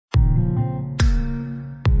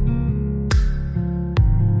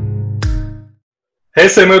Hey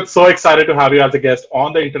Sumit, so excited to have you as a guest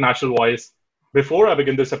on the International Voice. Before I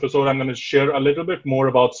begin this episode, I'm going to share a little bit more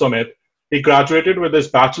about Sumit. He graduated with his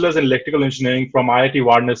bachelor's in electrical engineering from IIT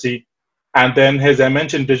Varanasi and then his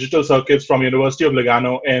MH in digital circuits from University of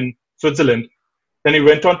Lugano in Switzerland. Then he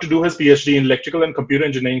went on to do his PhD in electrical and computer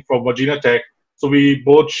engineering from Virginia Tech. So we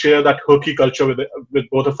both share that hooky culture with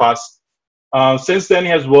both of us. Since then, he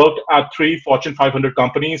has worked at three Fortune 500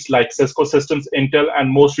 companies like Cisco Systems, Intel,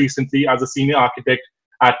 and most recently as a senior architect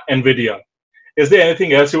at Nvidia. Is there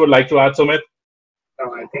anything else you would like to add, Sumit?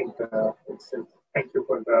 No, I think thank you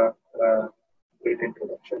for the great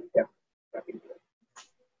introduction. Yeah, happy to.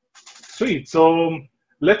 Sweet. So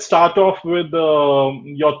let's start off with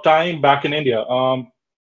your time back in India.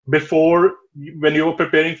 Before, when you were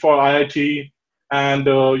preparing for IIT and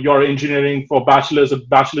your engineering for bachelor's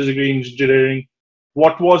degree in engineering,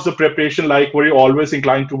 what was the preparation like? Were you always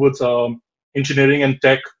inclined towards engineering and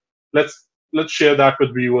tech? Let's share that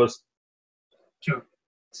with viewers. Sure.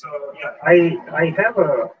 So yeah, I have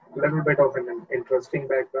a little bit of an interesting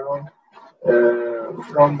background.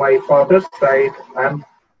 From my father's side, I'm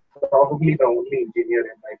probably the only engineer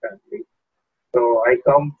in my family. So I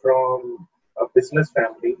come from a business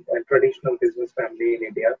family, a traditional business family in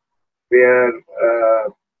India, where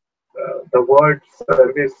the word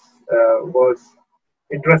service was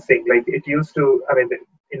interesting. Like it used to, I mean,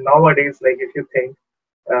 in nowadays, like if you think,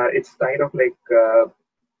 it's kind of like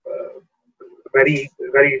very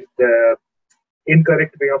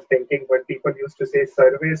incorrect way of thinking, but people used to say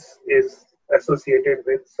service is associated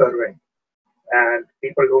with servant, and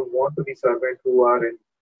people don't want to be servant who are in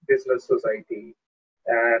business society,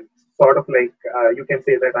 and sort of like you can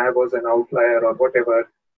say that I was an outlier or whatever.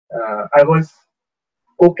 I was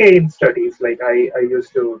okay in studies. Like I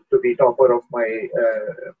used to be topper of my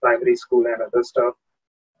primary school and other stuff.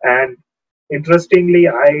 And interestingly,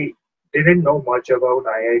 I didn't know much about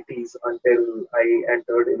IITs until I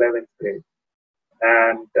entered 11th grade.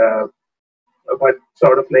 And but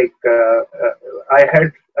sort of like I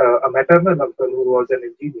had a maternal uncle who was an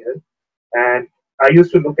engineer, and I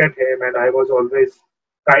used to look at him, and I was always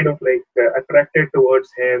kind of like attracted towards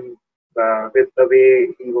him with the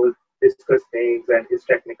way he would discuss things and his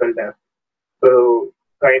technical depth. So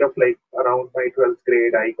kind of like around my 12th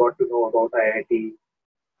grade, I got to know about IIT.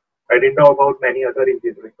 I didn't know about many other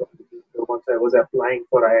engineering colleges. So once I was applying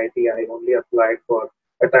for IIT, I only applied for,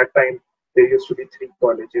 at that time, there used to be three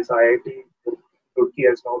colleges. IIT Roorkee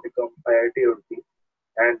has now become IIT Roorkee.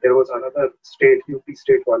 And there was another state, UP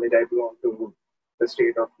State College. I belong to the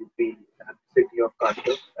state of UP and city of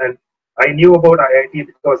Kanpur. And I knew about IIT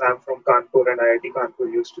because I'm from Kanpur, and IIT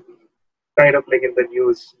Kanpur used to be kind of like in the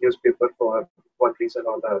newspaper for one reason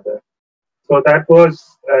or the other. So that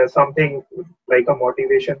was something like a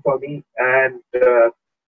motivation for me. And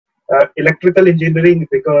electrical engineering,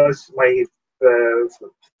 because my uh,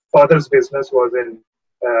 father's business was in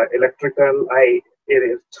electrical.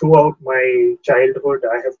 Throughout my childhood,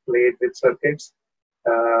 I have played with circuits.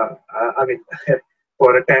 I mean,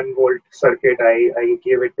 for a 10-volt circuit, I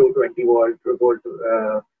gave it 220 volt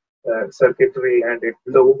circuitry, and it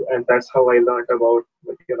blew, and that's how I learned about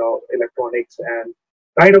electronics, and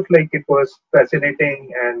kind of like it was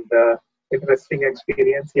fascinating and interesting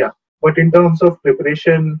experience. Yeah, but in terms of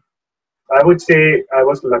preparation, I would say I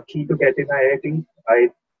was lucky to get in IIT. I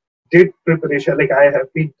did preparation. Like I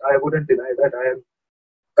have been, I wouldn't deny that I am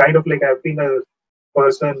kind of like I've been a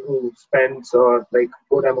person who spends like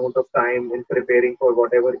good amount of time in preparing for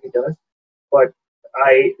whatever he does. But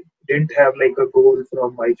I didn't have like a goal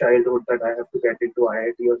from my childhood that I have to get into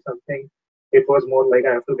IIT or something. It was more like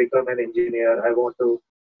I have to become an engineer. I want to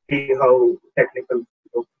see how technical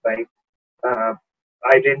looks like. Uh,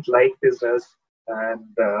 I didn't like business, and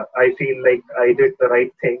I feel like I did the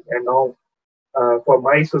right thing. And now, for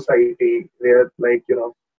my society, where like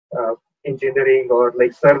engineering or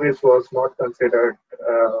like service was not considered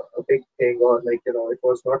a big thing, or like it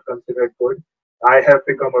was not considered good, I have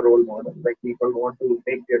become a role model. Like people want to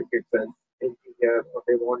make their kids an engineer, or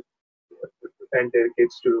they want to send their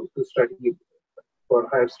kids to study for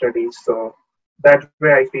higher studies. So that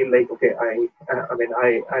way, I feel like okay,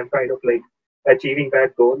 I'm kind of like achieving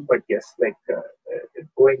that goal. But yes, like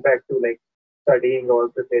going back to like studying or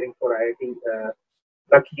preparing for IIT,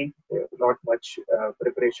 lucky, not much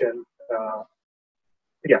preparation.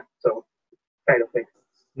 Yeah, so kind of like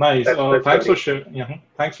Nice. that's the Thanks for story. sharing. Yeah,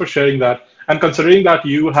 thanks for sharing that. And considering that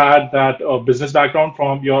you had that business background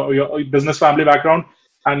from your business family background,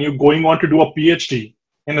 and you going on to do a PhD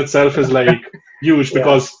in itself is like huge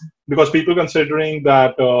Yeah, because people considering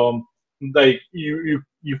that like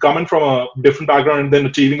you coming from a different background and then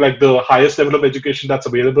achieving like the highest level of education that's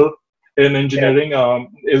available in Yeah, engineering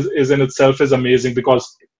is in itself is amazing,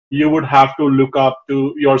 because you would have to look up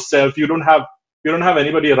to yourself. You don't have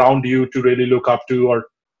anybody around you to really look up to, or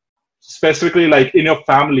specifically like in your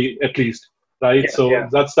family at least, right? yeah, So yeah.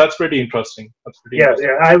 that's pretty interesting. That's pretty Yeah, interesting.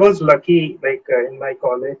 yeah. I was lucky. Like in my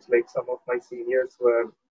college, like some of my seniors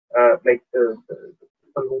were like the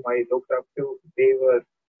people whom I looked up to. They were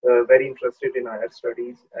very interested in higher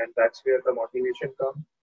studies, and that's where the motivation comes.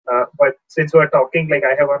 But since we're talking, like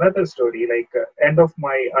I have another story. Like end of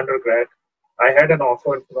my undergrad, I had an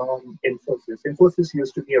offer from Infosys. Infosys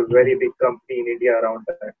used to be a Mhm. very big company in India around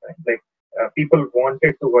that time. Like people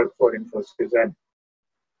wanted to work for Infosys,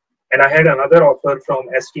 and I had another offer from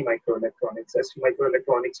ST Microelectronics. ST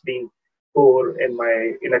Microelectronics being core in my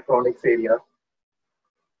electronics area.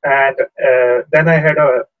 And then I had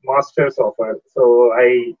a master's offer. So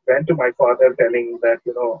I went to my father telling that,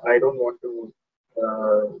 I don't want to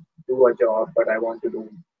do a job, but I want to do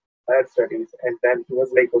higher studies. And then he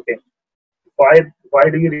was like, okay, why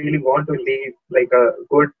do you really want to leave like a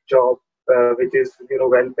good job which is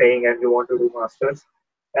well paying, and you want to do masters?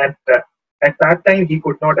 And at that time he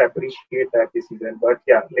could not appreciate that decision, but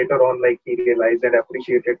yeah, later on, like, he realized and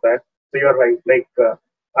appreciated that. So you're right, like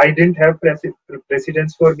I didn't have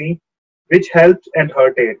precedence for me, which helped and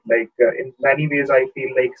hurted. Like in many ways I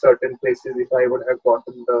feel like certain places, if I would have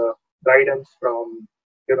gotten the guidance from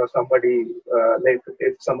somebody, like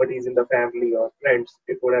if somebody is in the family or friends,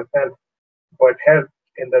 it would have helped. But help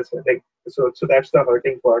in the like, so that's the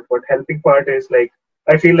hurting part. But helping part is like,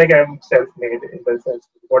 I feel like I'm self-made in the sense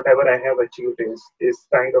whatever I have achieved is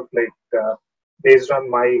kind of like based on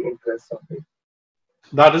my interests only.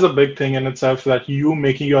 That is a big thing in itself, that you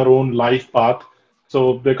making your own life path.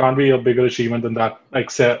 So there can't be a bigger achievement than that.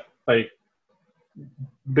 Like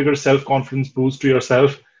bigger self confidence boost to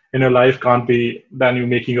yourself in your life can't be than you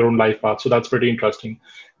making your own life path. So that's pretty interesting.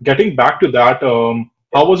 Getting back to that, Yeah,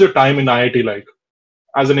 how was your time in IIT like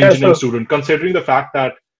as an yeah. engineering So student? Considering the fact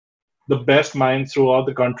that the best minds throughout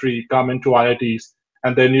the country come into IITs,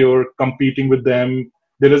 and then you're competing with them.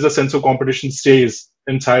 There is a sense of competition stays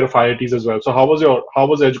inside of IITs as well. So how was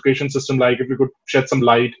the education system like? If you could shed some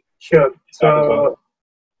light sure. on that as well.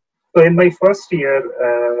 So in my first year,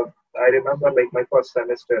 I remember like my first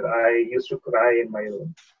semester, I used to cry in my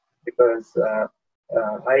room because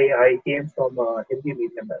I came from a Hindi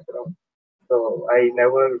medium background. So I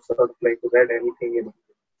never sort of like read anything in.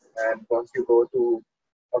 And once you go to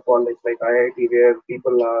a college like IIT, where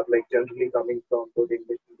people are like generally coming from good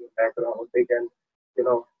English medium background, they can, you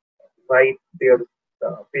know, write their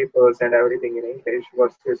papers and everything in English,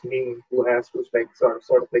 versus me, who has to like sort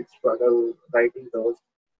of like struggle writing those.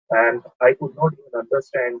 And I could not even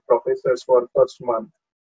understand professors for first month.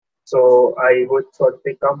 So I would sort of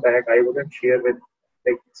like come back. I wouldn't share with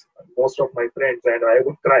like most of my friends, and I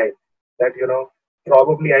would cry that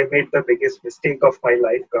probably I made the biggest mistake of my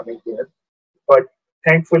life coming here. But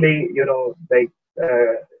thankfully, like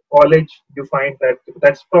college, you find that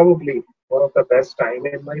that's probably one of the best time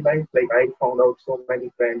in my life. Like I found out so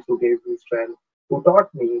many friends who gave me strength, who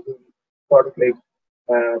taught me, who sort of like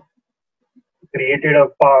uh, created a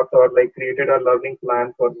path, or like created a learning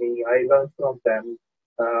plan for me. I learned from them.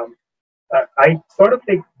 Um, I sort of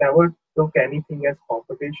like never took anything as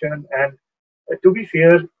competition. And to be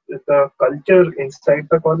fair, the culture inside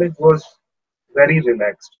the college was very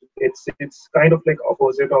relaxed. It's kind of like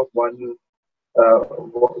opposite of one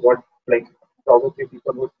what like probably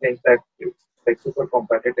people would think that it's like super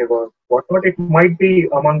competitive or whatnot. It might be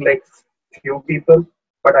among like few people,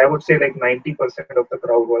 but I would say like 90% of the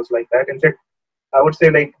crowd was like that. In fact, I would say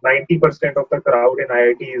like 90% of the crowd in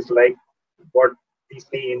IIT is like what we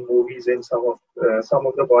see in movies, in some of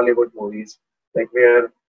the Bollywood movies, like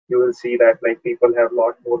where you will see that like people have a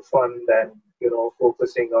lot more fun than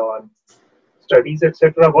focusing on studies,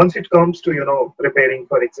 etc. Once it comes to preparing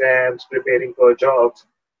for exams, preparing for jobs,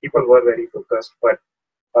 people were very focused. But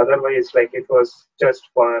otherwise, like it was just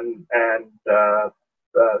fun and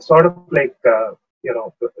sort of like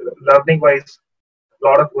learning wise, a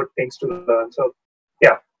lot of good things to learn. So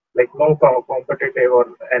yeah, like no competitive or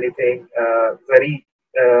anything. Very,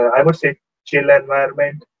 I would say, chill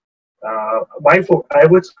environment. I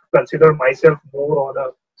would consider myself more on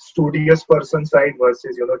a studious person side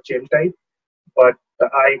versus chill type, but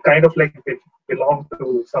I kind of like belong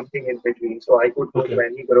to something in between. So I could go to Okay,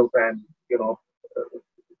 any group and uh,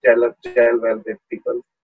 gel well with people.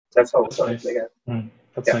 That's how that's sort of like nice.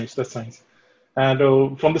 That's yeah, nice. That's nice.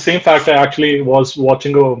 And from the same fact, I actually was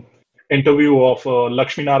watching a interview of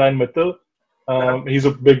Lakshmi Narayan Mittal. He's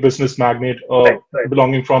a big business magnate right, right,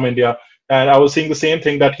 belonging from India. And I was seeing the same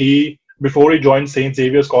thing, that he, before he joined St.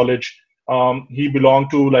 Xavier's College, He belonged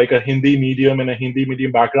to like a Hindi medium and a Hindi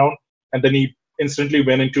medium background, and then he instantly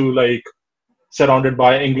went into like surrounded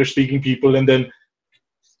by English speaking people, and then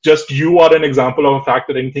just you are an example of a fact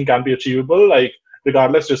that anything can be achievable, like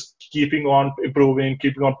regardless, just keeping on improving,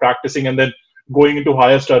 keeping on practicing, and then going into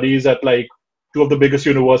higher studies at like two of the biggest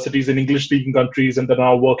universities in English speaking countries, and then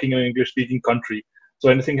now working in an English speaking country. So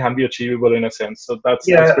anything can be achievable in a sense. So that's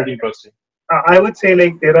Yeah, pretty interesting. I would say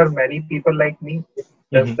like there are many people like me. It's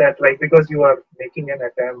just Hmm. that like because you are making an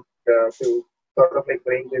attempt to sort of like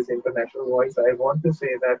bring this international voice, I want to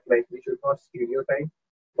say that like we should not stereotype.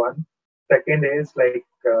 One. Second is like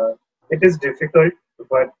it is difficult,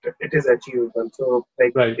 but it is achievable. So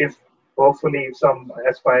like Right. if hopefully some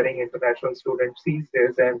aspiring international student sees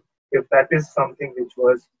this, and if that is something which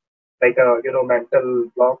was like a mental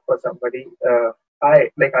block for somebody, I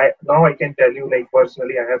now I can tell you like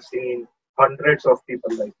personally I have seen hundreds of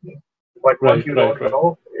people like me. But what Right. you Right. don't Right.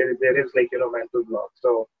 know is there is like mental block.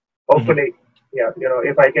 So Hmm. hopefully, yeah,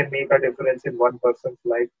 if I can make a difference in one person's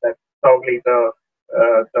life, that's probably uh,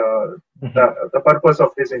 the Hmm. the purpose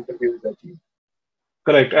of this interview is achieved.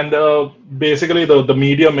 Correct. And basically, the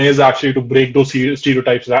medium is actually to break those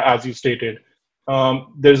stereotypes, as you stated.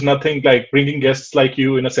 There's nothing like bringing guests like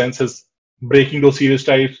you, in a sense, is breaking those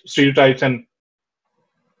stereotypes, and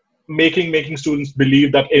making students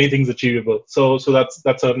believe that anything's achievable. So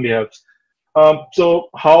that certainly helps. So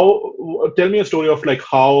tell me a story of like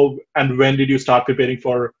how and when did you start preparing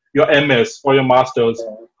for your MS or your masters?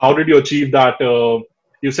 Uh, How did you achieve that?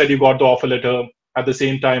 You said you got the offer letter at the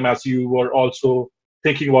same time as you were also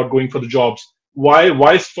thinking about going for the jobs.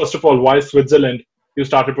 Why first of all, why Switzerland? You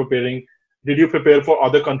started preparing. Did you prepare for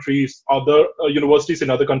other countries, other universities in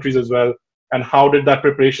other countries as well? And how did that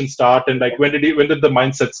preparation start? And like when did the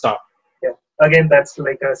mindset start? yeah. Again, that's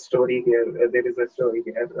like a story here. There is a story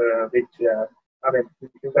here, which I mean,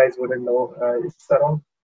 you guys wouldn't know. It's around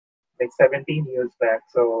like 17 years back.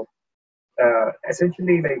 So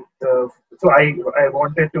essentially like so I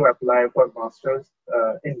wanted to apply for masters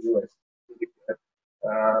in US,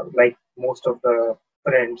 like most of the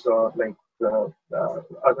friends or like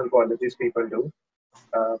other colleges people do.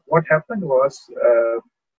 What happened was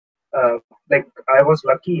like I was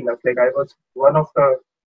lucky enough, like I was one of the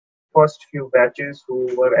first few batches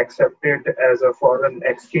who were accepted as a foreign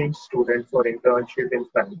exchange student for internship in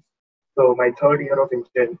France. So my third year of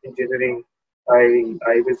engineering,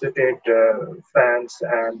 I visited France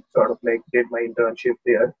and sort of like did my internship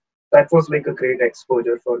there. That was like a great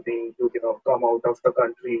exposure for me to come out of the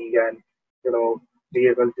country and you know be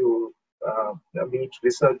able to meet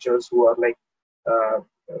researchers who are like uh,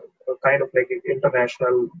 kind of like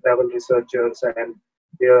international level researchers, and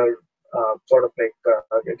they're sort of like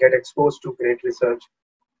get exposed to great research.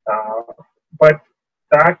 Uh, but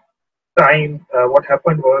that time, what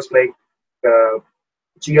happened was like uh,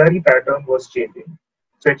 GRE pattern was changing.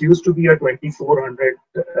 So it used to be a 2400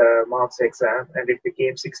 marks exam, and it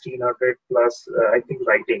became 1600 plus, I think,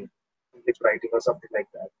 writing, English writing or something like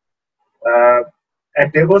that.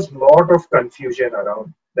 And there was a lot of confusion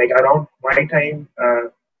around. Like around my time,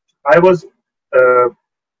 I was uh,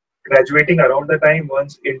 graduating around the time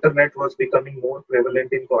once internet was becoming more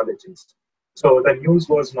prevalent in colleges. So the news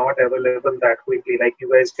was not available that quickly. Like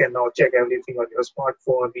you guys can now check everything on your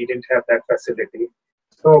smartphone. We didn't have that facility.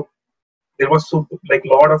 So there was like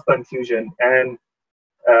a lot of confusion, and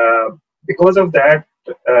uh, because of that,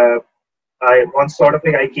 uh, I once sort of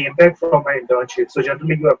like I came back from my internship. So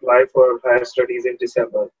generally, you apply for higher studies in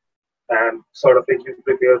December, and sort of like you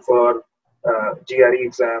prepare for GRE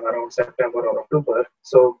exam around September or October.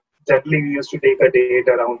 So generally, we used to take a date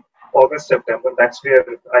around August, September. That's where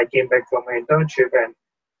I came back from my internship, and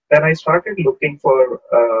then I started looking for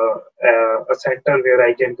a center where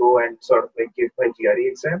I can go and sort of like give my GRE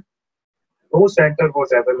exam. No center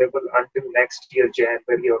was available until next year,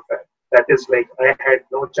 January or Feb. That is like I had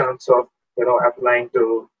no chance of applying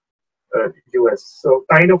to US. So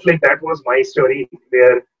kind of like that was my story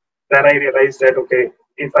where then I realized that okay,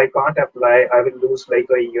 if I can't apply, I will lose like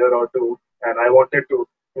a year or two, and I wanted to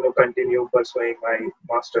continue pursuing my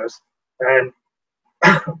masters. And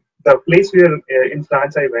the place where in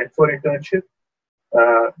France I went for internship,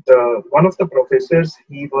 the one of the professors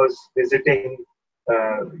he was visiting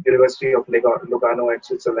University of Lugano at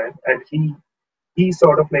Switzerland, and he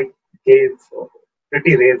sort of like gave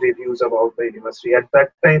pretty rare reviews about the university. At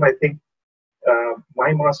that time, I think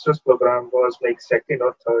my master's program was like second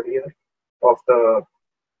or third year of the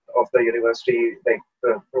university, like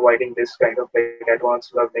providing this kind of like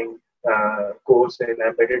advanced learning course in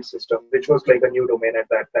embedded system, which was like a new domain at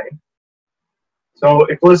that time. So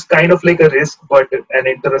it was kind of like a risk, but an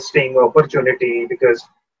interesting opportunity because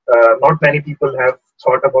not many people have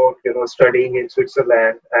thought about studying in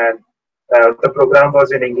Switzerland, and the program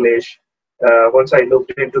was in English. Once I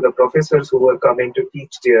looked into the professors who were coming to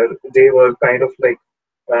teach there, they were kind of like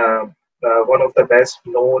one of the best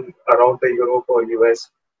known around the Europe or US.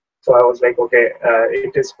 So I was like, okay,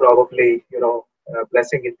 it is probably a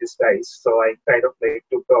blessing in disguise. So I kind of like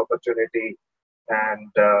took the opportunity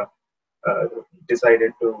and uh,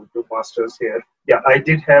 decided to do masters here. Yeah, I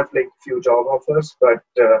did have like few job offers, but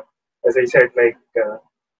as I said, like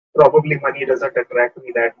probably money doesn't attract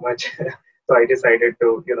me that much. So I decided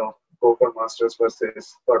to go for masters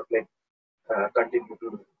versus for like continue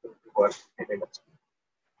to work in industry.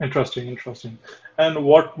 Interesting, interesting. And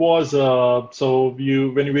what was so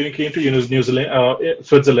you when you came to New Zealand,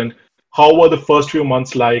 Switzerland? How were the first few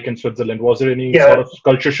months like in Switzerland? Was there any sort Yeah, of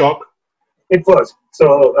culture shock? it was.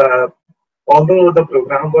 So although the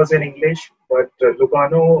program was in English, but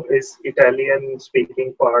Lugano is Italian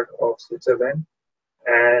speaking part of Switzerland,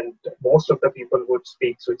 and most of the people would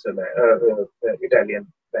speak Italian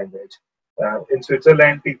language. In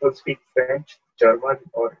Switzerland, people speak French, German,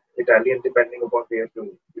 or Italian, depending upon where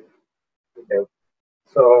you live.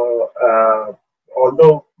 So,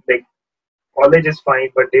 although like college is fine,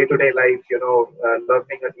 but day-to-day life,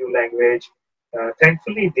 learning a new language.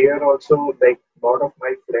 Thankfully, there also like a lot of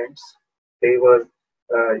my friends, they were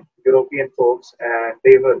European folks, and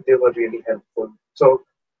they were really helpful. So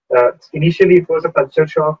initially, it was a culture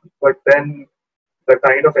shock, but then the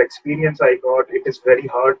kind of experience I got, it is very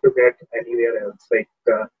hard to get anywhere else. Like,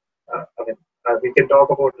 I mean, we can talk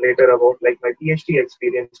about later about like my PhD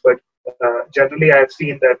experience, but generally I've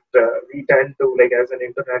seen that we tend to, like, as an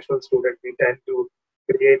international student, we tend to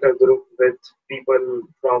create a group with people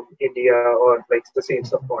from India or like the same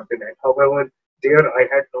subcontinent. However, there I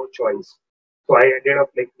had no choice. So I ended up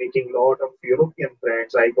like making a lot of European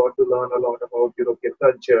friends. I got to learn a lot about European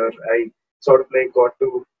culture. I sort of like got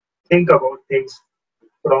to think about things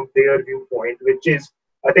from their viewpoint, which is,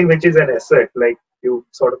 I think, which is an asset. Like you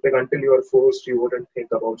sort of like until you are forced, you wouldn't think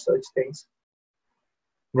about such things.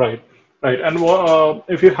 Right, right. And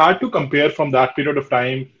if you had to compare from that period of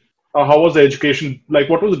time, how was the education? Like,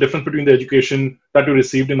 what was the difference between the education that you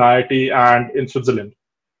received in IIT and in Switzerland?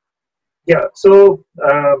 Yeah. So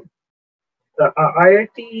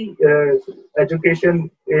IIT education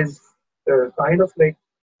is kind of like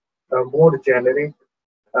more generic.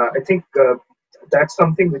 I think that's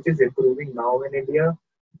something which is improving now in India.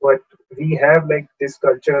 But we have like this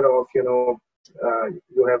culture of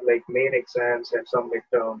you have like main exams and some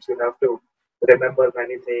midterms. You have to remember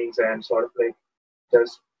many things and sort of like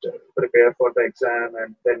just prepare for the exam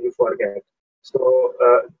and then you forget. So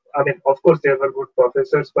I mean, of course, there were good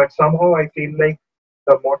professors, but somehow I feel like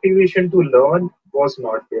the motivation to learn was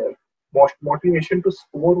not there. Motivation to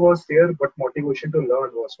score was there, but motivation to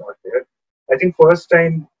learn was not there. I think first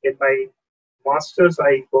time in my masters,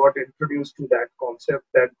 I got introduced to that concept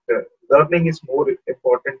that learning is more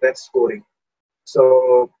important than scoring.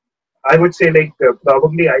 So I would say like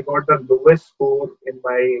probably I got the lowest score in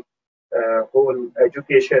my whole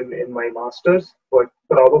education in my masters, but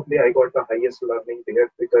probably I got the highest learning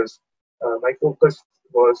there because my focus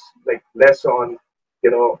was like less on you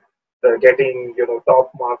know getting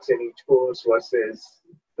top marks in each course versus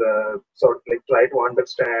sort of like try to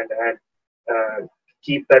understand and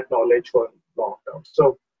keep that knowledge for long term.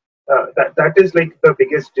 So that is like the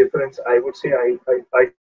biggest difference I would say I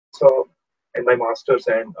saw in my masters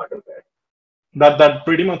and undergrad. That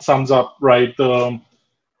pretty much sums up, right?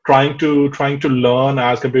 Trying to learn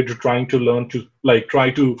as compared to trying to learn to like try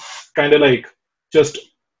to kind of like just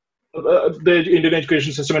the Indian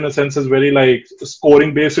education system in a sense is very like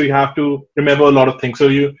scoring based, so you have to remember a lot of things. So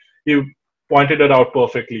you pointed it out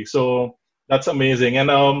perfectly. So that's amazing. And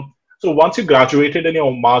so once you graduated in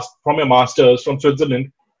your from your masters from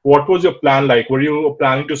Switzerland, what was your plan like? Were you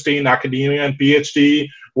planning to stay in academia and PhD?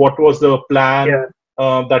 What was the plan Yeah,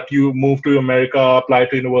 that you moved to America, apply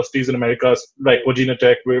to universities in America, like Virginia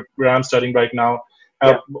Tech, where I'm studying right now?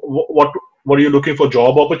 yeah, What were you looking for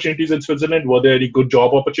job opportunities in Switzerland? Were there any good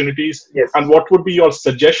job opportunities? yes. And what would be your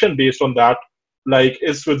suggestion based on that? Like,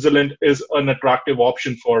 is Switzerland is an attractive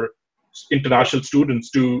option for international students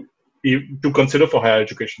to consider for higher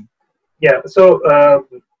education? Yeah. So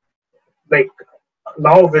like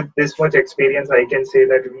now with this much experience, I can say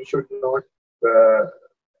that we should not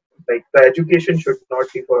like the education should not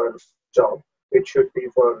be for job. It should be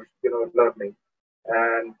for learning.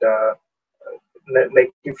 And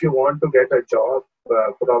like if you want to get a job,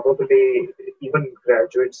 probably even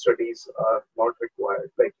graduate studies are not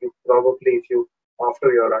required. Like you probably if you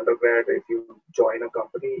after your undergrad, if you join a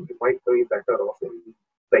company, you might be better off in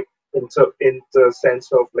like in so in the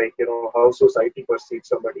sense of like how society perceives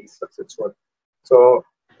somebody is successful. So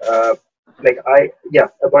uh, like I yeah,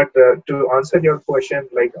 but to answer your question,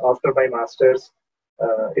 like after my masters,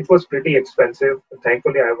 it was pretty expensive.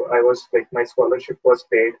 Thankfully, I was like my scholarship was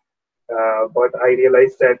paid, but I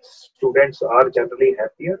realized that students are generally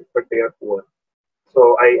happier, but they are poor.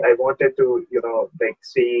 So I wanted to like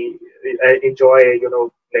see enjoy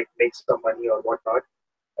like make some money or whatnot.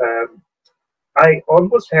 Um, I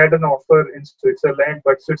almost had an offer in Switzerland,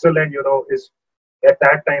 but Switzerland, is at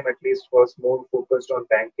that time at least was more focused on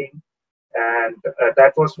banking, and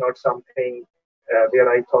that was not something where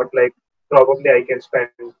I thought like probably I can spend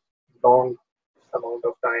long amount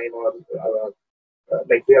of time or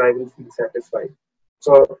like where I will feel satisfied.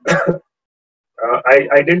 So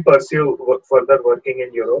I didn't pursue further working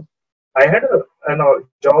in Europe. I had a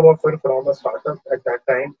job offer from a startup at that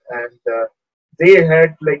time, and they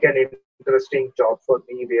had like an interesting job for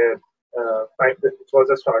me where it was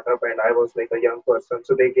a startup and I was like a young person.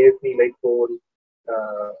 So they gave me like whole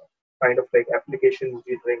uh, kind of like application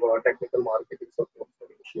engineering or technical marketing support for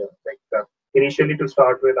Asia. Like initially to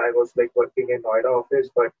start with, I was like working in Noida office,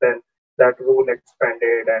 but then that role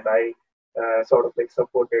expanded and I sort of like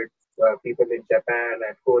supported people in Japan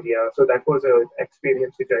and Korea. So that was an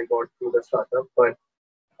experience which I got through the startup. But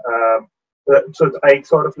so I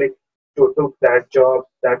sort of like took that job.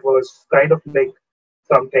 That was kind of like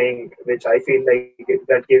something which I feel like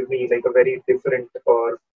that gave me like a very different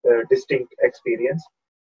or distinct experience.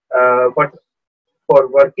 But for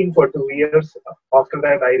working for 2 years, after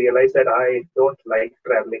that I realized that I don't like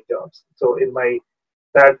traveling jobs. So in my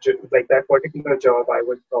like that particular job, I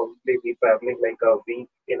would probably be traveling like a week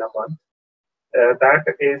in a month. That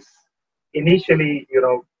is initially,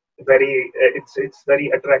 very it's very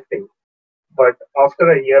attractive. But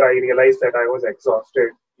after a year, I realized that I was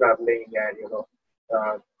exhausted traveling and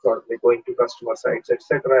sort of like going to customer sites,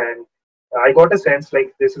 etc. And I got a sense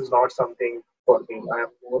like this is not something for me. I am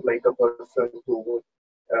more like a person who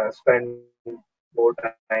would spend more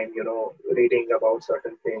time, reading about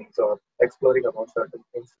certain things or exploring about certain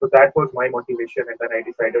things. So that was my motivation, and then I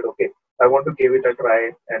decided, okay, I want to give it a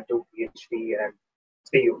try and do PhD and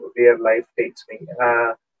see where life takes me.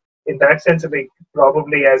 In that sense, like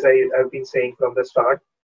probably as I've been saying from the start,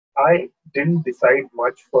 I didn't decide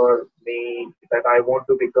much for me that I want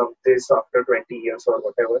to become this after 20 years or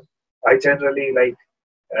whatever. I generally like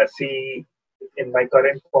see in my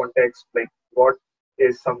current context like what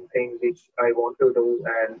is something which I want to do,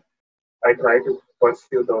 and I try to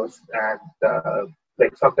pursue those. And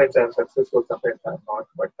like sometimes I'm successful, sometimes I'm not,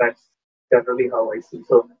 but that's generally how I see.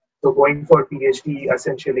 So going for PhD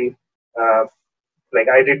essentially. Uh, like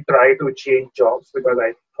I did try to change jobs because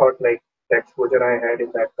I thought like the exposure I had in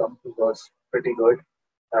that company was pretty good,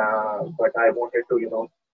 but I wanted to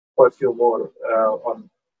pursue more on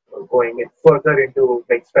going in further into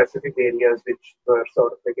like specific areas which were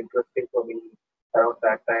sort of like interesting for me around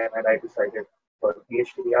that time, and I decided for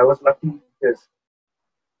PhD. I was lucky because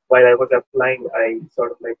while I was applying, I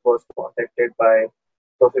sort of like was contacted by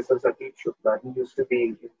Professor Satish Shukla. He used to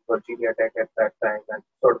be in Virginia Tech at that time, and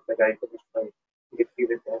sort of like I finished my PhD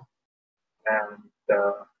with him. And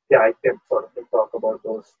yeah, I can sort of like talk about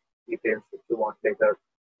those details if you want later.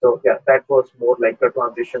 So yeah, that was more like a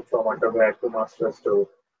transition from undergrad to masters to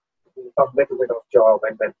do some little bit of job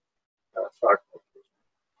and then start.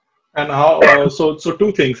 And how? So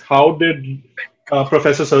two things. How did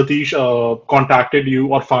Professor Satish contacted you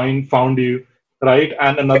or found you, right?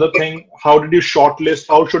 And another thing, how did you shortlist?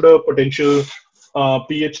 How should a potential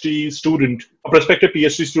PhD student, a prospective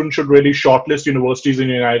PhD student, should really shortlist universities in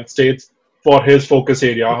the United States for his focus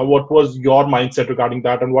area? What was your mindset regarding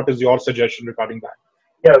that, and what is your suggestion regarding that?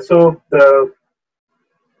 Yeah, so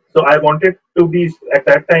I wanted to be at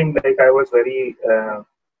that time like I was very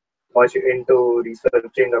much into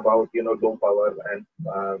researching about low power, and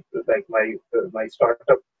like my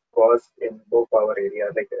startup was in low power area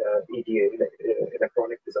like EDA, like,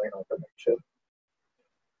 electronic design automation.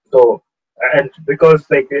 So and because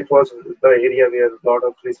like it was the area where a lot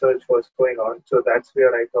of research was going on, so that's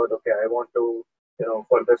where I thought, okay, I want to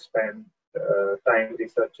further spend time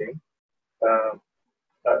researching. Uh,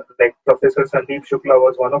 like Professor Sandeep Shukla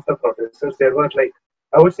was one of the professors. There were like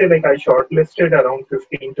I would say like I shortlisted around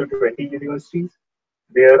 15 to 20 universities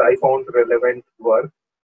where I found relevant work.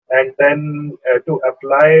 And then to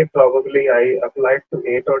apply, probably I applied to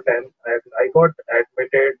 8 or 10, and I got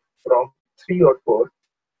admitted from 3 or 4.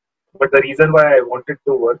 But the reason why I wanted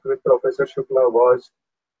to work with Professor Shukla was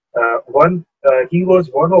he was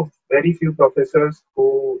one of very few professors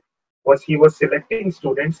who he was selecting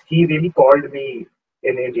students. He really called me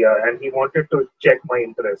in India and he wanted to check my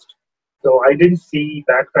interest. So I didn't see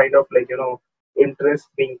that kind of interest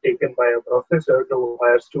being taken by a professor to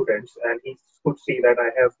hire students, and he could see that I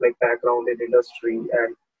have background in industry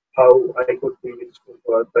and how I could be useful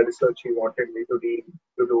for the research he wanted me to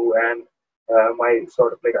do, and my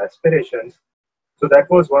sort of aspirations. So that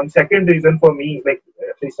was one. Second reason for me,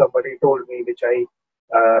 at least somebody told me, which I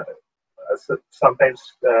uh, sometimes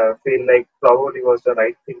feel like probably was the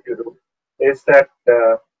right thing to do, is that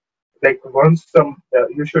once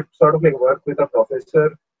you should sort of work with a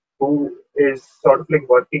professor who is sort of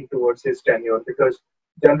working towards his tenure, because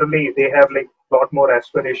generally they have lot more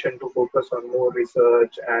aspiration to focus on more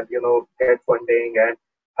research and get funding and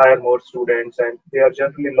hire more students, and they are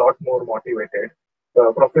generally a lot more motivated.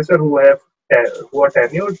 Professor who are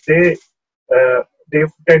tenured, uh, they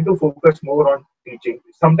tend to focus more on teaching.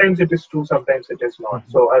 Sometimes it is true, sometimes it is not.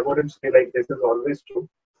 Mhm. So I wouldn't say this is always true.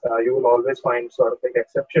 You will always find sort of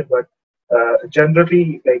exception, but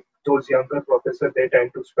generally those younger professors, they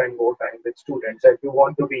tend to spend more time with students, and you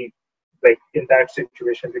want to be in that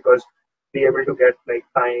situation, because be able to get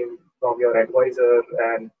time from your advisor,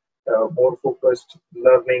 and more focused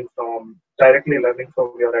learning from directly learning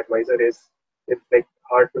from your advisor is it's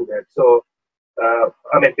hard to get. So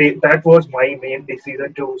I mean, that was my main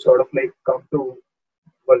decision to sort of come to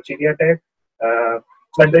Virginia Tech, uh,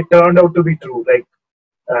 and they turned out to be true.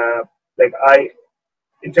 Uh, I,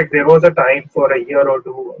 in fact, there was a time for a year or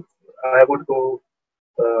two, I would go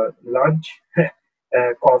lunch,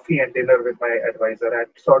 coffee, and dinner with my advisor, and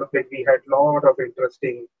sort of we had lot of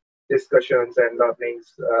interesting discussions and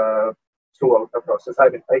learnings throughout the process. I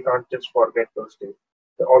mean, I can't just forget those days.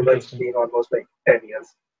 Although it's Interesting. been almost 10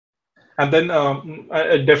 years. And then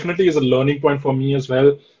it definitely is a learning point for me as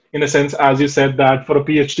well, in a sense, as you said, that for a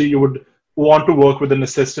PhD, you would want to work with an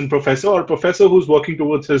assistant professor or a professor who's working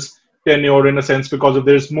towards his tenure, in a sense, because if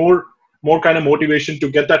there's more kind of motivation to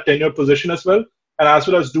get that tenure position as well, and as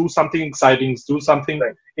well as do something exciting, do something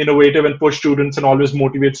Right. innovative and push students and always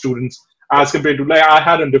motivate students, Yeah. as compared to, like, I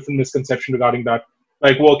had a different misconception regarding that.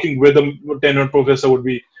 Like working with a tenured professor would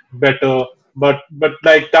be better, but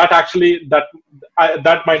like that actually that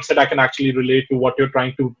mindset I can actually relate to what you're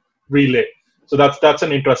trying to relay. So that's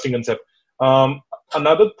an interesting concept.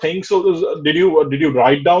 Another thing. So did you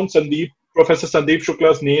write down Professor Sandeep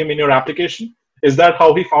Shukla's name in your application? Is that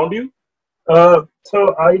how he found you?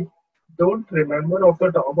 So I don't remember off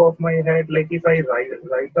the top of my head, if I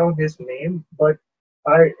write down his name, but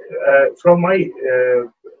I from my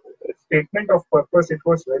statement of purpose, it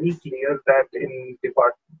was very clear that in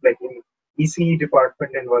in ECE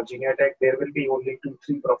department in Virginia Tech, there will be only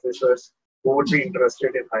 2-3 professors who would be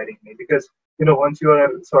interested in hiring me, because once you are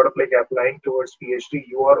sort of applying towards PhD,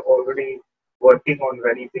 you are already working on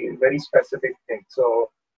very specific things. So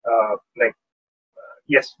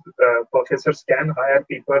yes, professors can hire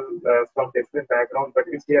people from different backgrounds, but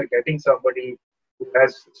if they are getting somebody who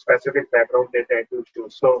has specific background, they tend to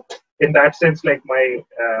choose. So in that sense,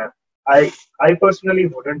 I personally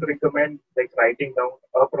wouldn't recommend writing down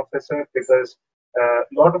a professor, because a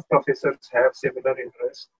lot of professors have similar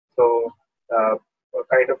interests. So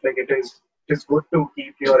kind of it is good to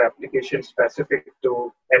keep your application specific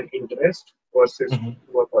to an interest versus Mhm.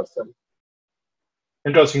 to a person.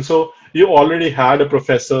 Interesting. So you already had a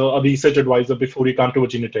professor, a research advisor before you came to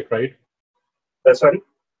Virginia Tech, right? Sorry.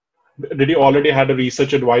 Did you already had a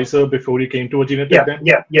research advisor before you came to Virginia Tech Yeah, then?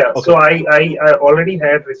 yeah, yeah. So Okay. I already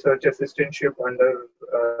had research assistantship under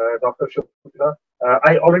Dr. Shukla.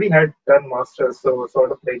 I already had done masters, so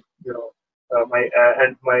sort of my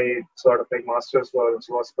and my sort of masters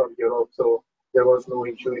was from Europe, so there was no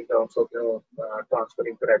issue in terms of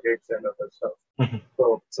transferring credits and other stuff. Mhm.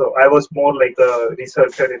 So I was more like a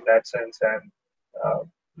researcher in that sense, and uh,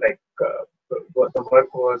 the work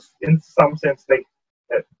was in some sense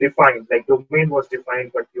defined, domain was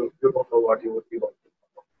defined, but you don't know what you would be working.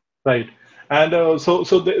 Right. And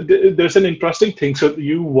there's an interesting thing. So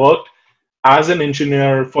you worked as an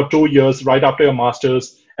engineer for 2 years right after your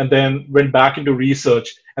master's, and then went back into research,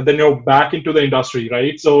 and then you're back into the industry,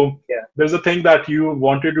 right? So Yeah. there's a thing that you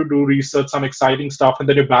wanted to do research, some exciting stuff, and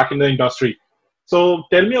then you're back in the industry. So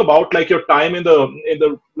tell me about like your time in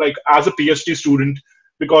the like as a PhD student,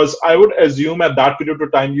 because I would assume at that period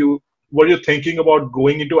of time you were you thinking about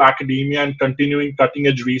going into academia and continuing cutting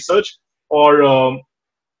edge research, or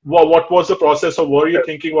what was the process, or were you Yeah.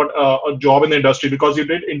 thinking about a job in the industry, because you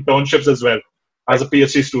did internships as well as Right. a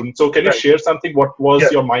PhD student? So can you Right. share something? What was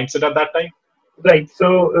Yeah. your mindset at that time? Right. So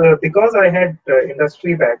because I had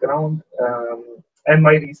industry background, and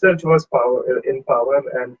my research was power, and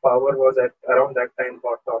power was at around that time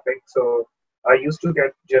hot topic. So I used to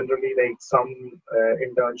get generally some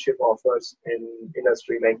internship offers in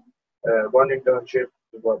industry. one internship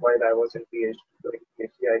while I was in PhD. During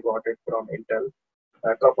PhD, I got it from Intel.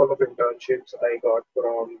 A couple of internships I got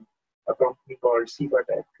from a company called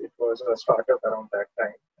Tech. It was a startup around that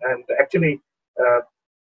time. And actually, uh,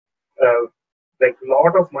 uh, like a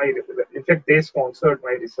lot of my, in fact, they sponsored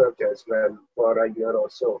my research as well for a year or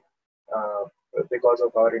so uh, because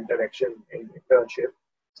of our interaction in internship.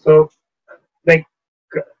 So, like,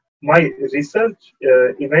 my research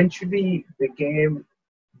eventually became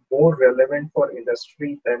more relevant for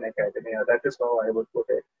industry than academia. That is how I would put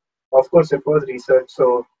it. Of course, it was research,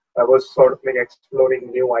 so I was sort of like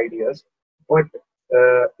exploring new ideas, but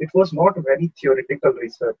it was not very theoretical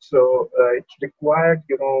research. So it required,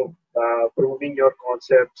 proving your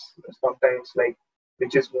concepts sometimes, like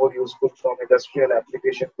which is more useful from industrial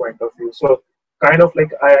application point of view. So kind of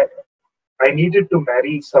like I needed to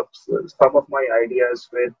marry some of my ideas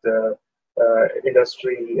with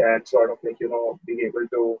industry and sort of like, be able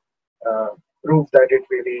to uh, prove that it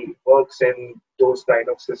really works in those kind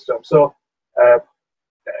of systems. So uh,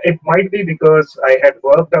 it might be because I had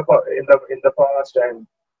worked up in the past and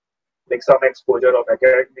like some exposure of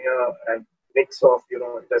academia and mix of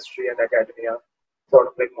industry and academia sort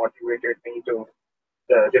of like motivated me to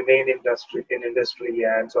remain industry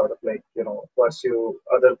and sort of like pursue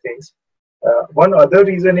other things. One other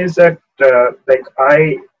reason is that like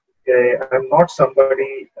I'm not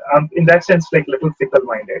somebody. I'm in that sense like little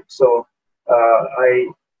fickle-minded. So uh, I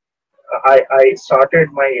I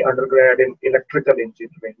started my undergrad in electrical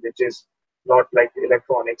engineering, which is not like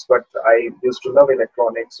electronics, but I used to love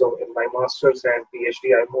electronics. So in my master's and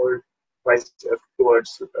PhD, I moved myself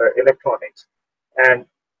towards electronics. And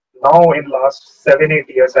now in last 7 8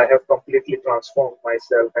 years, I have completely transformed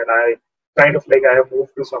myself, and I kind of like I have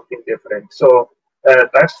moved to something different. So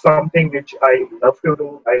that's something which I love to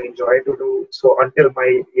do. I enjoy to do. So until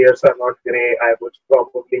my hairs are not gray, I would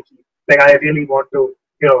probably keep like I really want to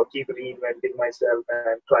keep reinventing myself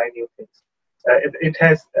and try new things. It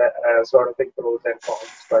has sort of like pros and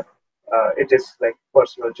cons, but it is like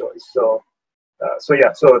personal choice. So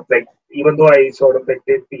yeah, so like even though I sort of like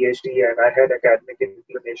did PhD and I had academic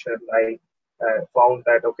inclination, I found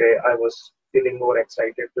that okay, I was feeling more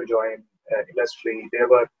excited to join industry. There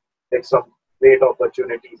were like some great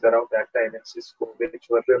opportunities around that time in Cisco, which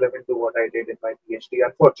were relevant to what I did in my PhD.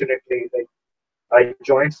 Unfortunately, like I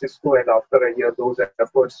joined Cisco, and after a year, those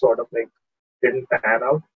efforts sort of like didn't pan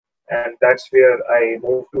out, and that's where I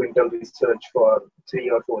moved to Intel Research for 3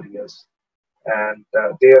 or 4 years. And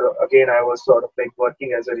there again, I was sort of like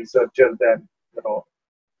working as a researcher, then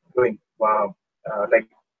doing like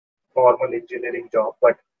normal engineering job.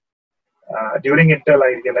 But during Intel,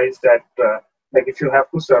 I realized that like if you have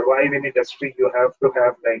to survive in industry, you have to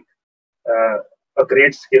have like uh, a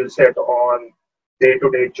great skill set on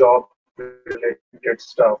day-to-day job related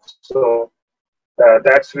stuff. So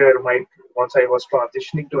that's where once I was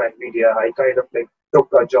transitioning to Nvidia, I kind of like took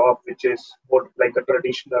a job which is more like a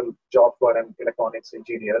traditional job for an electronics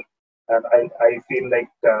engineer, and I feel like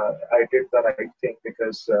I did the right thing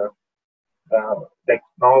because like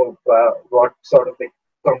now what sort of like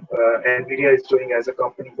Nvidia is doing as a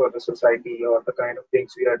company for the society or the kind of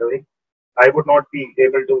things we are doing, I would not be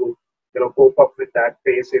able to cope up with that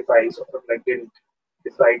pace if I sort of like didn't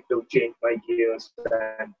decide to change my gears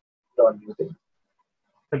and learn new things.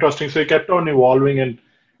 Interesting. So you kept on evolving, and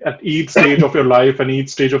at each stage of your life and each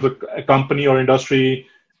stage of the company or industry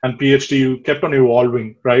and PhD, you kept on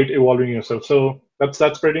evolving, right? Evolving yourself. So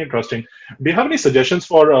that's pretty interesting. Do you have any suggestions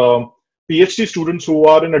for PhD students who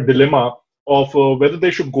are in a dilemma of whether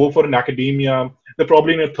they should go for an academia? They're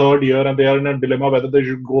probably in a third year and they are in a dilemma whether they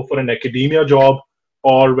should go for an academia job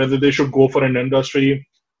or whether they should go for an industry.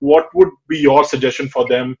 What would be your suggestion for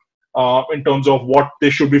them in terms of what they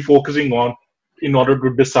should be focusing on in order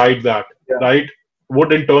to decide that, Yeah, right? Would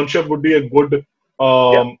internship would be a good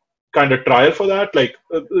yeah, kind of trial for that? Like,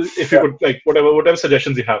 if you yeah. could, like, whatever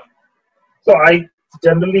suggestions you have. So I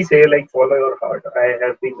generally say like follow your heart. I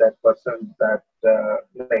have been that person that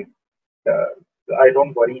like uh, I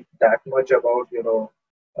don't worry that much about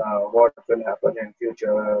what will happen in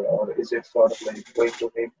future, or is it sort of like going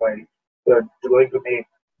to make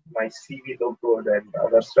my CV look good and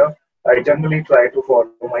other stuff. I generally try to follow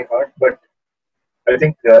my heart, but I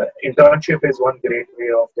think internship is one great way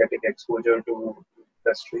of getting exposure to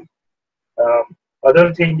industry.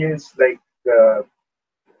 Other thing is like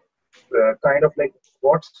kind of like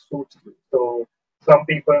what suits you. So some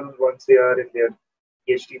people, once they are in their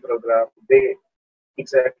PhD program, they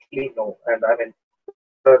exactly know. And I mean,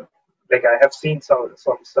 like I have seen some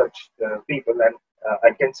such people, and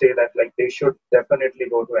I can say that like they should definitely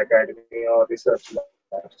go to academy or research lab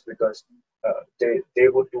labs because they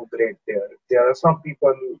would do great there. There are some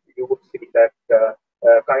people you would see that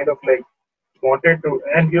kind of like wanted to,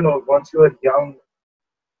 and once you are young,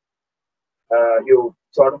 you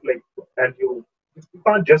sort of like, and you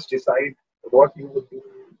can't just decide what you would do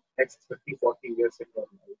next 30, 40 years in your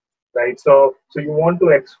life, right? So you want to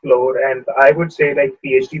explore, and I would say like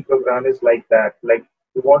PhD program is like that. Like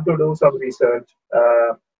you want to do some research.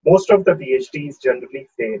 Most of the PhDs generally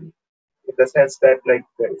fail in the sense that like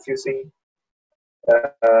if you see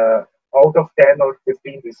uh, out of 10 or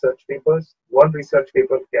 15 research papers, one research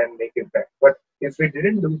paper can make impact. But if we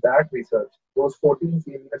didn't do that research, those 14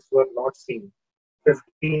 failures were not seen.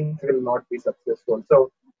 15th will not be successful.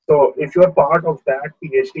 So if you're part of that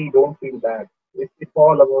PhD, don't feel bad. It's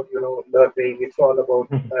all about learning. It's all about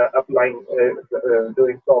applying,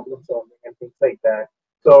 doing problem solving and things like that.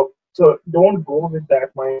 So don't go with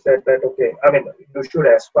that mindset that okay. I mean, you should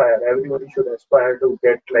aspire. Everybody should aspire to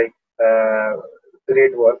get like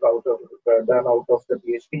great work out of done out of the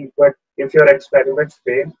PhD. But if your experiments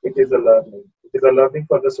fail, it is a learning. It is a learning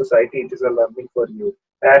for the society. It is a learning for you.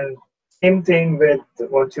 And same thing with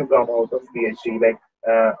once you come out of PhD, like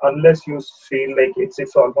unless you feel like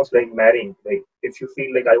it's almost like marrying. Like if you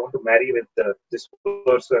feel like I want to marry with this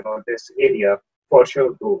person or this area, for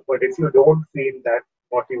sure do. But if you don't feel that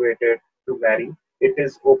motivated to marry, it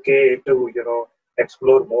is okay to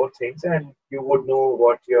explore more things, and you would know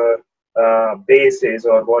what your base is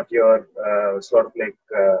or what your sort of like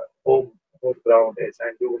home ground is,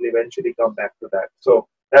 and you will eventually come back to that. So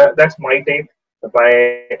that's my take.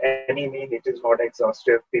 By any means, it is not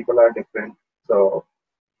exhaustive. People are different. So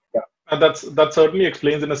yeah. And that certainly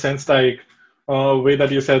explains in a sense like way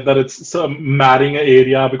that you said that it's marrying an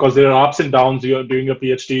area because there are ups and downs. You're doing a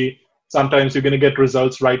PhD. Sometimes you're going to get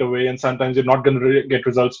results right away, and sometimes you're not going to get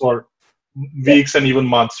results for Yeah. weeks and even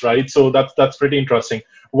months, right? So that's pretty interesting.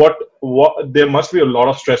 What there must be a lot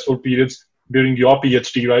of stressful periods during your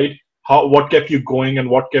PhD, right? What kept you going and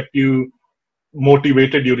what kept you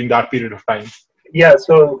motivated during that period of time? Yeah.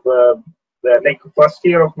 So like first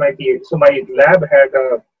year of my PhD, so my lab had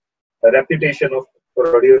a reputation of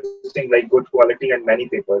producing like good quality and many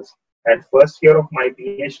papers. And first year of my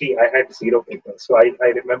PhD, I had zero papers. So I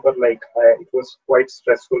remember like it was quite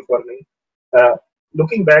stressful for me. Uh,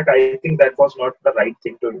 Looking back, I think that was not the right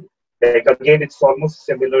thing to do. Like again, it's almost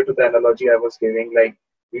similar to the analogy I was giving. Like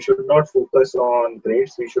we should not focus on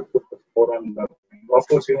grades. We should focus more on learning. Of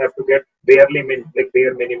course, you have to get like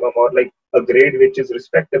bare minimum or like a grade which is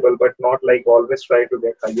respectable, but not like always try to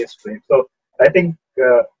get highest grade. So I think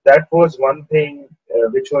that was one thing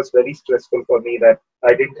which was very stressful for me that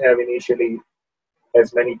I didn't have initially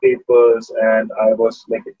as many papers, and I was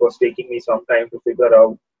like it was taking me some time to figure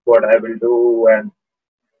out what I will do and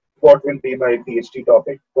what will be my PhD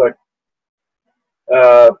topic. But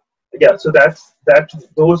uh, yeah, so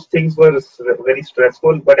those things were very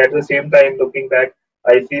stressful. But at the same time, looking back,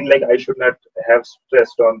 I feel like I should not have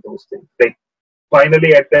stressed on those things. Like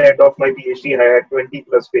finally, at the end of my PhD, I had 20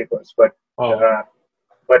 plus papers, Oh, uh,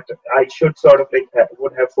 but I should sort of like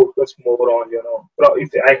would have focused more on if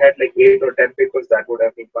I had like 8 or 10 papers, that would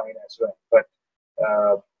have been fine as well. But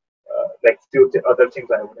uh, like few other things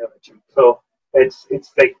I would have achieved. So it's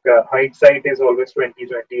like hindsight is always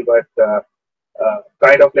 2020, but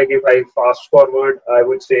kind of like if I fast forward, I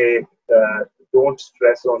would say don't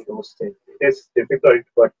stress on those things. It is difficult,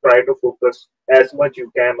 but try to focus as much you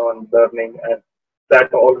can on learning, and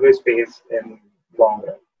that always pays in long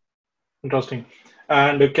run. interesting.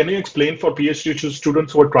 And can you explain for PhD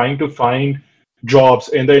students who are trying to find jobs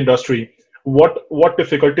in the industry, what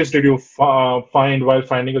difficulties did you find while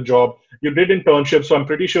finding a job? You did internships, so I'm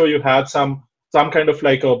pretty sure you had some kind of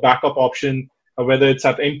like a backup option, whether it's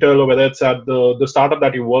at Intel or whether it's at the startup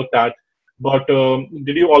that you worked at. But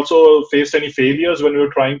did you also face any failures when you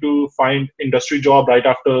were trying to find industry job right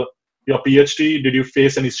after your PhD? Did you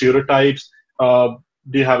face any stereotypes?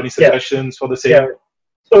 Do you have any Yeah, suggestions for the yeah. same?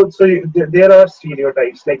 There are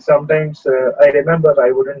stereotypes. Like sometimes I remember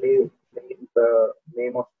I wouldn't name the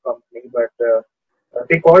name of company, but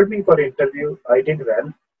they called me for interview. I did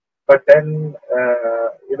well, but then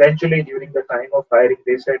eventually during the time of hiring,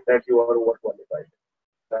 they said that you are overqualified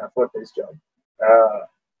for this job, uh,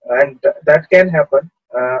 and that can happen.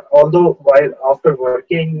 Although while after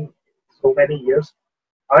working so many years,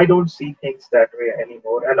 I don't see things that way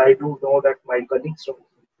anymore, and I do know that my colleagues don't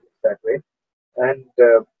see things that way. And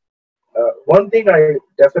one thing I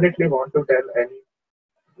definitely want to tell any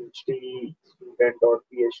PhD student or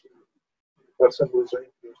PhD person who's doing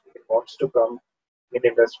PhD and wants to come in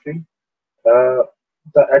industry, uh,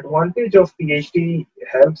 the advantage of PhD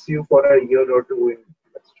helps you for a year or two in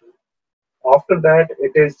industry. After that,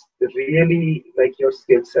 it is really like your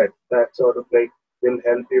skill set that sort of like will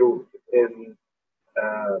help you in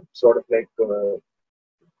sort of like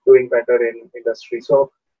doing better in industry.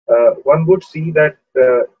 So one would see that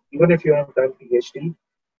even if you have done PhD,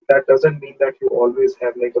 that doesn't mean that you always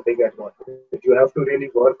have like a big advantage. You have to really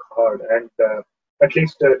work hard, and at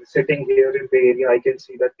least sitting here in the area, I can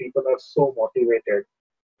see that people are so motivated.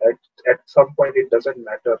 At, at some point, it doesn't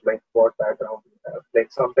matter like what background you have.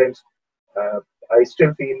 Like sometimes, uh, I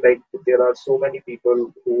still feel like there are so many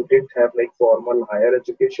people who didn't have like formal higher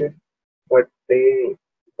education, but they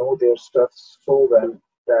know their stuff so well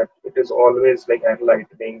that it is always like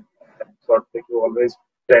enlightening, and sort of like you always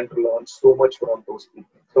tend to learn so much from those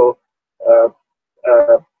people. So, uh,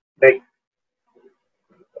 uh,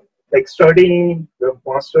 like studying the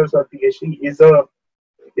masters or PhD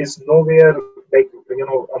is nowhere like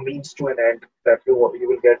a means to an end that you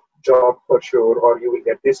will get job for sure or you will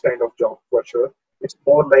get this kind of job for sure. It's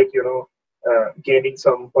more like gaining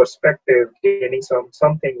some perspective, gaining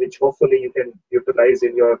something which hopefully you can utilize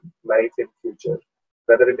in your life in future,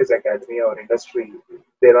 whether it is academia or industry.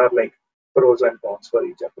 There are like pros and cons for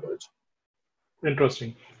each approach.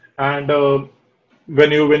 Interesting. And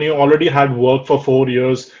when you already had worked for 4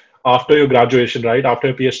 years after your graduation, right? After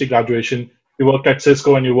your PhD graduation, you worked at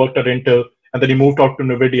Cisco and you worked at Intel, and then you moved out to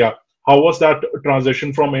Nvidia. How was that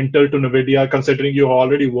transition from Intel to Nvidia, considering you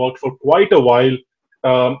already worked for quite a while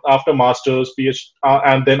after masters, PhD,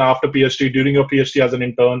 and then after PhD, during your PhD as an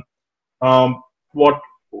intern? Um,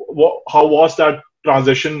 how was that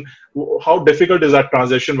transition? How difficult is that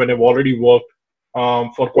transition when you've already worked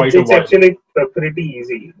for quite a It's while? actually pretty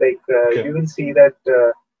easy. Like Okay. you will see that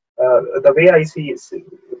the way I see is,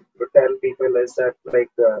 tell people is that like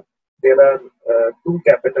there are two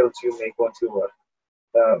capitals you make once you work.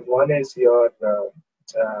 One is your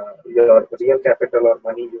real capital or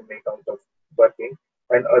money you make out of working,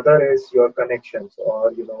 and other is your connections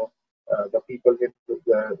or the people with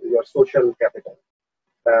your social capital.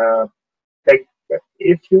 Uh, like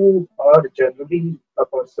if you are generally a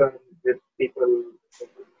person with people who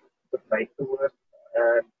would like to work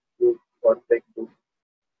and you got like do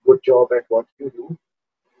good job at what you do,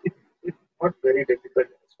 it's not very difficult,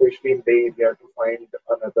 especially in Bay Area, to find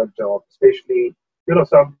another job. Especially,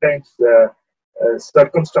 sometimes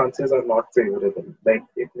circumstances are not favorable. Like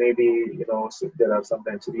it may be, there are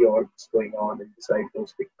sometimes reorgs going on inside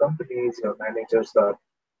those big companies. Your managers are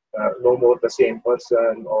no more the same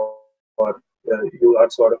person, or you are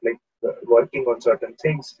sort of like working on certain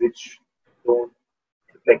things which don't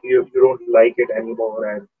like you don't like it anymore,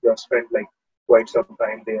 and you have spent like quite some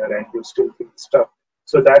time there and you still feel stuck.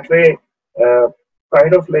 So that way, uh,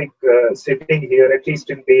 kind of like sitting here, at least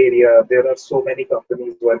in Bay Area, there are so many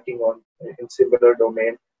companies working on in similar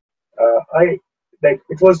domain. I like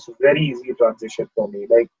it was very easy transition for me.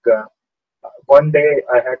 Like one day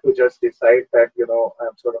I had to just decide that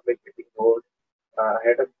I'm sort of like getting bored. I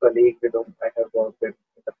had a colleague with whom I have worked with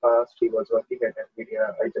in the past. He was working at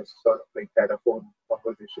Nvidia. I just sort of like had a phone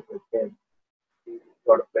conversation with him. He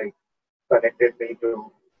sort of like connected me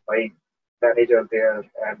to my manager there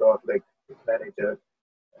and or like his manager,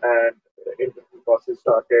 and interview process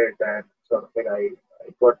started, and sort of like I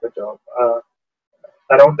got the job.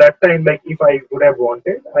 Around that time, like if I would have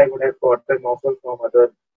wanted, I would have gotten offer from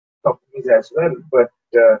other companies as well. But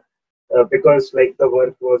because like the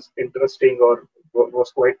work was interesting or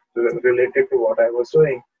was quite related to what I was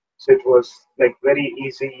doing, so it was like very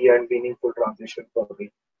easy and meaningful transition for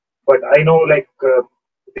me. But I know like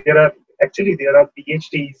there are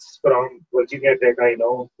PhDs from Virginia Tech I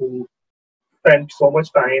know who spent so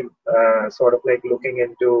much time sort of like looking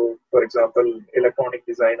into, for example, electronic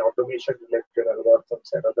design, automation related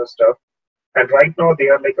algorithms and other stuff. And right now they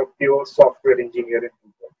are like a pure software engineer in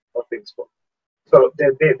Google or Facebook. So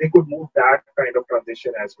they could move that kind of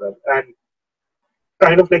transition as well. And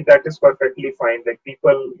kind of like that is perfectly fine. Like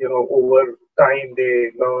people, over time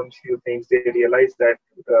they learn few things. They realize that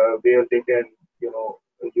where they can,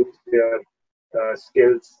 use their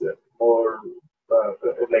skills more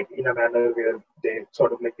like in a manner where they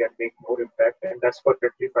sort of like can make more impact, and that's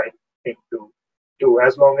perfectly fine thing to do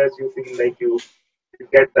as long as you feel like you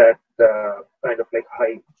get that kind of like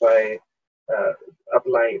hype by uh,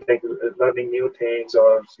 applying, like learning new things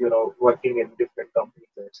or working in different companies,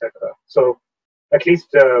 etc. So at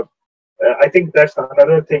least I think that's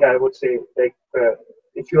another thing I would say. Like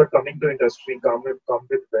if you are coming to industry, come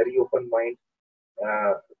with very open mind.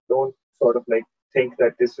 Uh, don't sort of like think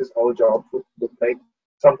that this is how job would look like.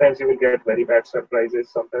 Sometimes you will get very bad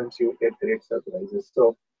surprises. Sometimes you will get great surprises.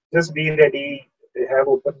 So just be ready. Have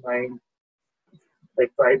open mind.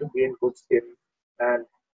 Like try to gain good skill, and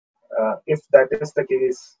if that is the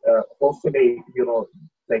case, hopefully,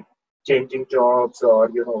 like changing jobs or,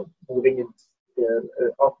 moving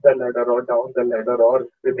up the ladder or down the ladder or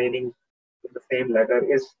remaining in the same ladder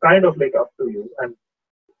is kind of like up to you. And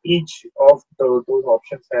each of those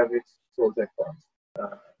options have its pros and cons.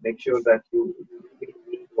 Make sure that you really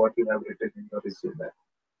mean what you have written in your resume.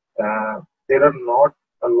 There are not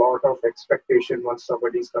a lot of expectation once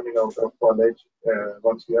somebody is coming out of college,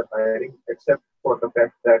 once we are hiring, except for the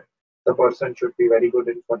fact that the person should be very good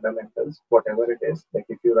in fundamentals, whatever it is. Like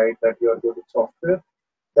if you write that you are good in software,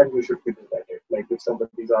 then you should be good at it. Like if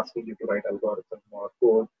somebody is asking you to write algorithm or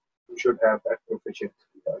code, you should have that proficiency.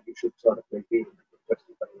 You should sort of like be able to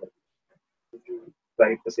justify it. If you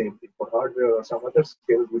write the same thing for hardware or some other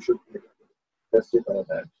skill, you should be able to justify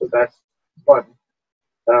that. So that's one.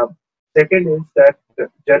 Um, Second is that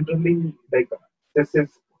generally, like this is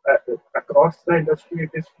across the industry, it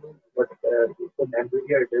is true, but in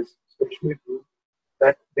Nvidia, it is especially true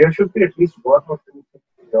that there should be at least one or two things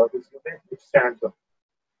in your resume which stands out.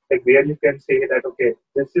 Like where you can say that, okay,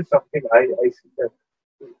 this is something I see that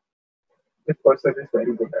this person is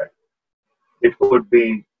very good at. It could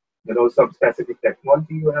be, some specific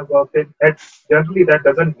technology you have worked in. And generally, that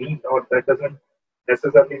doesn't mean, or that doesn't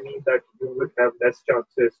necessarily mean that you would have less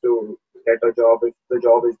chances to get a job if the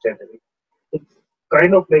job is generic. It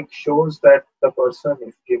kind of like shows that the person,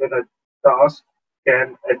 if given a task,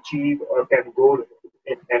 can achieve or can go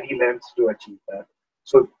in any lengths to achieve that.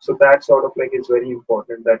 So that sort of like is very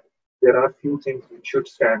important that there are few things which should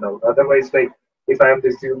stand out. Otherwise, like if I am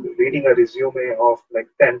reading a resume of like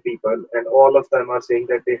 10 people and all of them are saying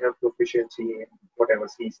that they have proficiency in whatever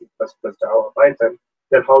C, Java, Python,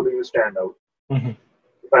 then how do you stand out? Mhm.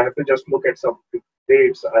 If I have to just look at some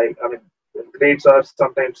grades, I mean, grades are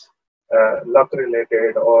sometimes luck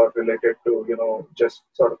related or related to, just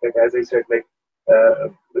sort of like, as I said, like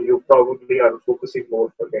you probably are focusing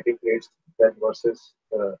more for getting grades than versus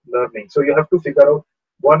learning. So you have to figure out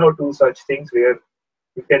one or two such things where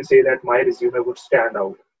you can say that my resume would stand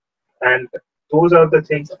out. And those are the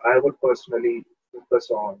things I would personally focus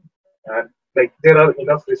on. And like there are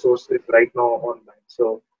enough resources right now online.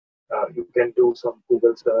 So you can do some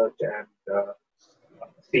Google search and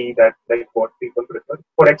see that like what people prefer.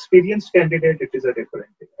 For experienced candidate, it is a different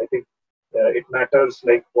thing. I think it matters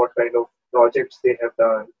like what kind of projects they have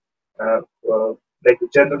done. Uh, uh, like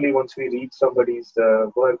generally, once we read somebody's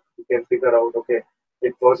work, we can figure out okay,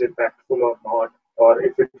 it was impactful or not, or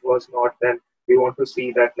if it was not, then we want to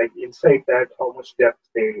see that like inside that how much depth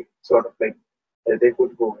they sort of like they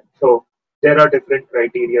could go in. So there are different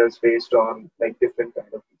criterias based on like different kind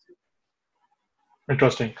of pieces.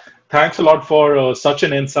 Interesting. Thanks a lot for such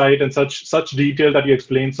an insight and such detail that you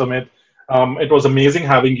explained, Sumit. It was amazing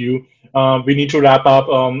having you. We need to wrap up.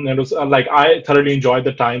 And it was like I thoroughly enjoyed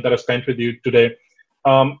the time that I spent with you today.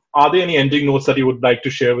 Are there any ending notes that you would like to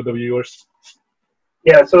share with the viewers?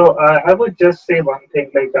 Yeah, so I would just say one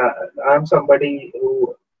thing like I'm somebody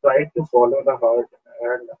who tried to follow the heart,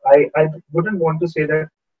 and I wouldn't want to say that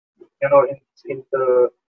in the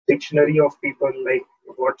dictionary of people like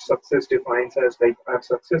what success defines as like I'm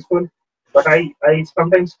successful, but I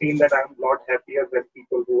sometimes feel that I'm a lot happier than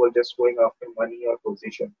people who are just going after money or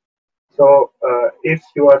position. So if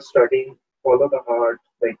you are studying, follow the heart,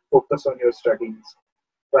 like focus on your studies,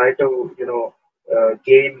 try to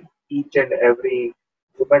gain each and every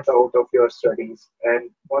moment out of your studies, and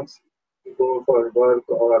once you go for work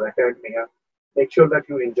or academia, make sure that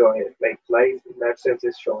you enjoy it. Like life in that sense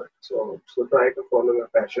is short, so try to follow your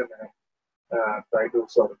passion and try to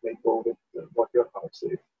sort of like go with what your heart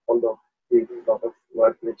says, although we do a lot of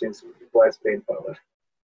work which is requires brain power.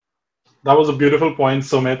 That was a beautiful point,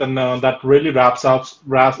 Sumit, and that really wraps up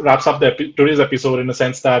today's episode in a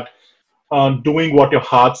sense that doing what your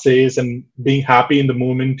heart says and being happy in the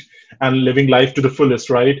moment and living life to the fullest,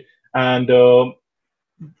 right? And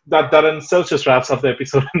that in itself just wraps up the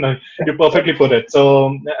episode. You perfectly put it.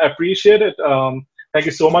 So I appreciate it. Thank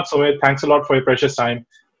you so much, Sumit. Thanks a lot for your precious time.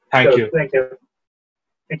 Thank So you. thank you.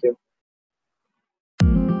 Thank you.